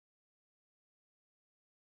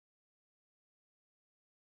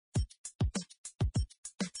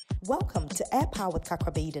Welcome to Air Power with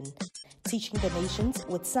Kakra Baden, teaching the nations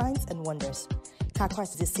with signs and wonders. Kakra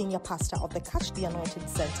is the senior pastor of the Catch the Anointing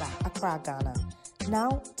Center, Accra, Ghana.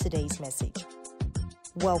 Now, today's message.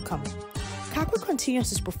 Welcome. Kakra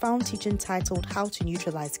continues his profound teaching titled How to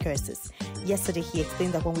Neutralize Curses. Yesterday, he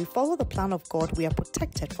explained that when we follow the plan of God, we are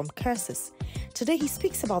protected from curses. Today, he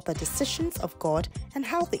speaks about the decisions of God and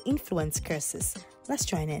how they influence curses. Let's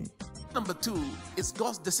join in. Number 2 is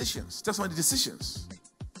God's decisions. Just one of the decisions.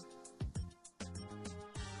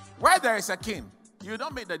 Where there is a king, you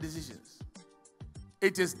don't make the decisions.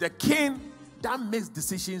 It is the king that makes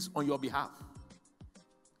decisions on your behalf.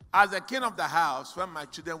 As the king of the house, when my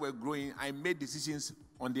children were growing, I made decisions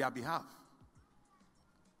on their behalf.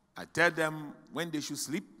 I tell them when they should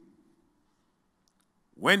sleep,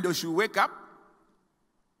 when they should wake up,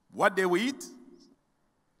 what they will eat.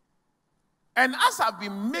 And as I've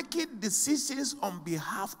been making decisions on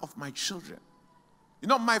behalf of my children,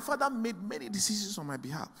 my father made many decisions on my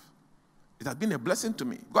behalf. It has been a blessing to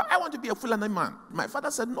me. God, I want to be a Fulani man. My father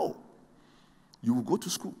said, no, you will go to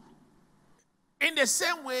school. In the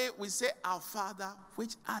same way, we say, our Father,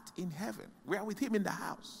 which art in heaven. We are with him in the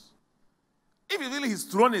house. If really his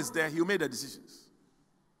throne is there, he'll make the decisions.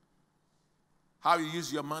 How you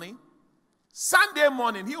use your money. Sunday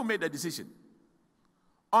morning, he will make the decision.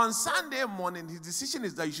 On Sunday morning, his decision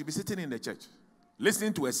is that you should be sitting in the church,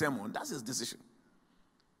 listening to a sermon. That's his decision.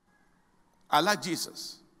 I like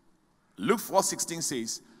Jesus. Luke 4:16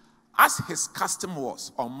 says, as his custom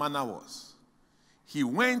was, or manner was, he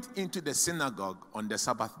went into the synagogue on the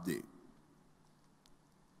Sabbath day.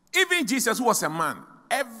 Even Jesus, who was a man,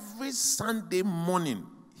 every Sunday morning,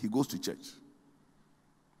 he goes to church.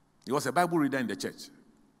 He was a Bible reader in the church.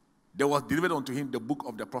 There was delivered unto him the book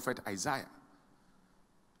of the prophet Isaiah.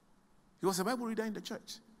 He was a Bible reader in the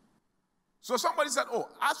church. So somebody said,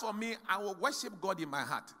 as for me, I will worship God in my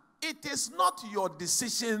heart. It is not your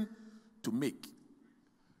decision to make.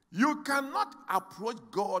 You cannot approach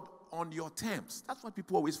God on your terms. That's what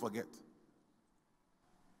people always forget.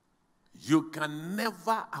 You can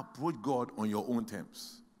never approach God on your own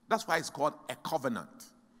terms. That's why it's called a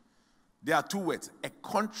covenant. There are two words, a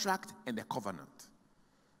contract and a covenant.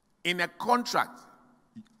 In a contract,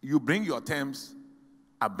 you bring your terms,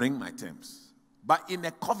 I bring my terms. But in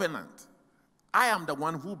a covenant, I am the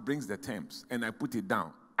one who brings the terms and I put it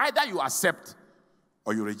down. Either you accept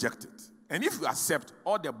or you reject it. And if you accept,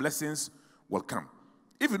 all the blessings will come.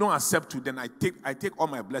 If you don't accept it, then I take all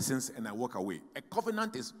my blessings and I walk away. A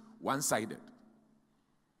covenant is one-sided.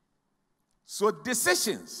 So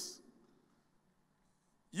decisions.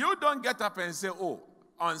 You don't get up and say,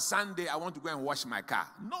 on Sunday I want to go and wash my car.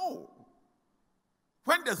 No.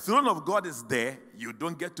 When the throne of God is there, you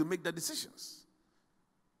don't get to make the decisions.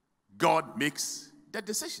 God makes the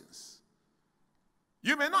decisions.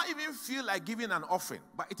 You may not even feel like giving an offering,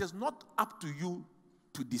 but it is not up to you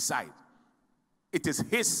to decide. It is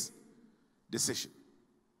his decision.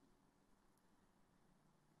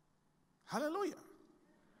 Hallelujah.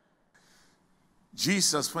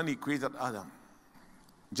 Jesus, when he created Adam,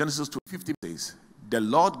 Genesis 2:50 says, the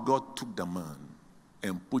Lord God took the man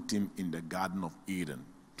and put him in the Garden of Eden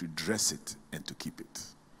to dress it and to keep it.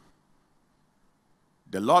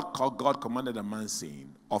 The Lord God commanded the man,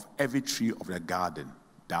 saying, of every tree of the garden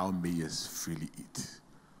thou mayest freely eat.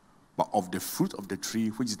 But of the fruit of the tree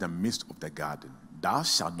which is in the midst of the garden, thou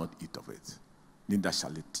shalt not eat of it, neither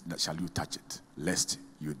shall you touch it, lest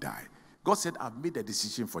you die. God said, I've made a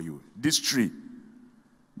decision for you. This tree,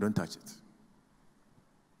 don't touch it.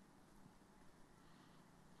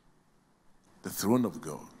 The throne of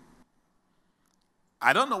God.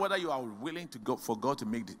 I don't know whether you are willing to go for God to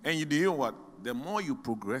make this. And you know what? The more you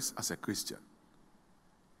progress as a Christian,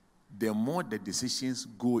 the more the decisions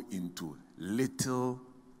go into little,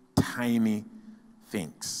 tiny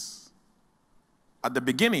things. At the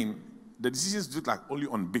beginning, the decisions look like only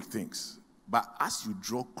on big things. But as you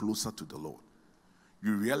draw closer to the Lord,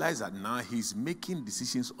 you realize that now he's making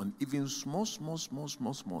decisions on even small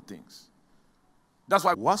things. That's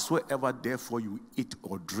why whatsoever therefore you eat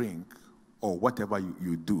or drink, or whatever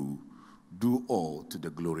you do all to the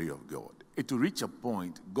glory of God. It will reach a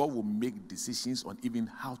point, God will make decisions on even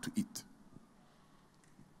how to eat.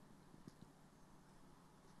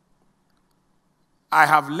 I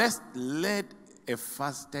have led a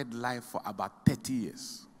fasted life for about 30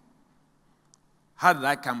 years. How did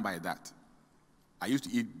I come by that? I used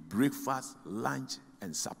to eat breakfast, lunch,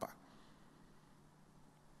 and supper.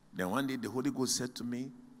 Then one day the Holy Ghost said to me,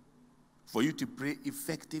 for you to pray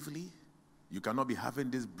effectively, you cannot be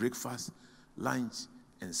having this breakfast, lunch,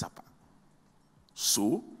 and supper.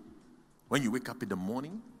 So, when you wake up in the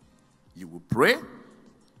morning, you will pray,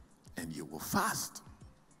 and you will fast.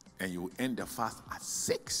 And you will end the fast at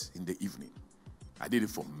 6 in the evening. I did it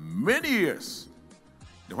for many years.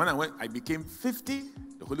 Then when I became 50,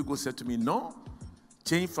 the Holy Ghost said to me, no,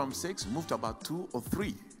 change from 6, move to about 2 or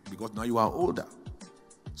 3, because now you are older.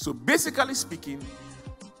 So basically speaking,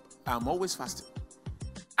 I'm always fasting.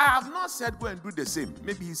 I have not said go and do the same.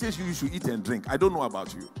 Maybe he says you should eat and drink. I don't know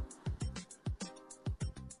about you.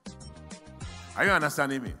 Are you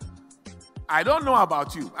understanding me? I don't know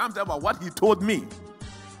about you. I'm talking about what he told me.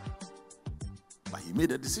 But he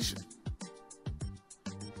made a decision.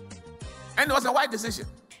 And it was a wise decision.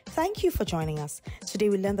 Thank you for joining us. Today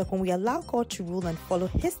we learned that when we allow God to rule and follow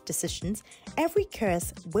his decisions, every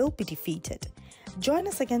curse will be defeated. Join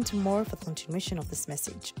us again tomorrow for the continuation of this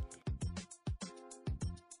message.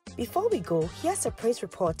 Before we go, here's a praise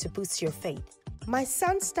report to boost your faith. My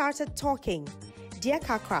son started talking. Dear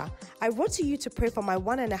Kakra, I wrote to you to pray for my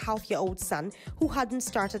 1.5-year-old son who hadn't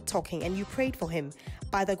started talking, and you prayed for him.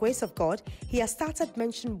 By the grace of God, he has started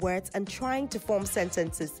mentioning words and trying to form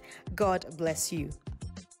sentences. God bless you.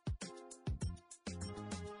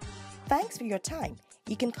 Thanks for your time.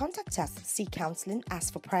 You can contact us, seek counseling,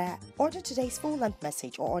 ask for prayer, order today's full-length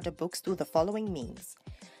message, or order books through the following means.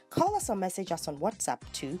 Call us or message us on WhatsApp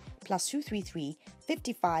to +233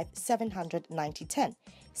 55 700 9010.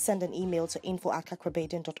 Send an email to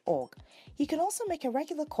info@kakrabaden.org. You can also make a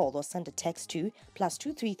regular call or send a text to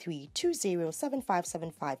 +233 20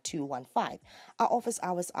 7575 215. Our office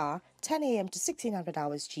hours are 10 a.m. to 1600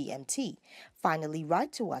 hours GMT. Finally,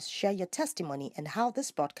 write to us, share your testimony and how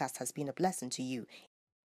this broadcast has been a blessing to you.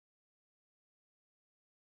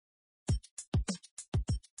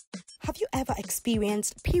 Have you ever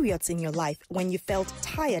experienced periods in your life when you felt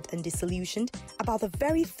tired and disillusioned about the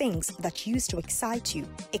very things that used to excite you?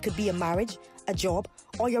 It could be a marriage, a job,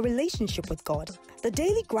 or your relationship with God. The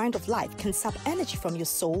daily grind of life can sap energy from your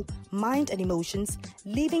soul, mind, and emotions,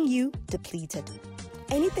 leaving you depleted.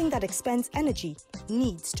 Anything that expends energy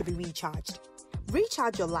needs to be recharged.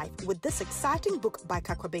 Recharge your life with this exciting book by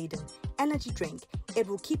Kakrabaden, Energy Drink. It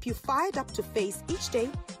will keep you fired up to face each day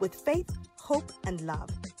with faith, hope, and love.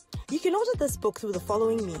 You can order this book through the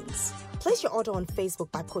following means. Place your order on Facebook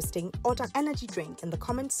by posting "Order Energy Drink" in the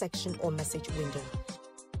comment section or message window.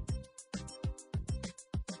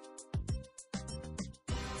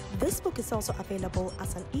 This book is also available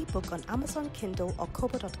as an ebook on Amazon Kindle or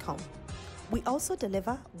Kobo.com. We also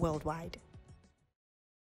deliver worldwide.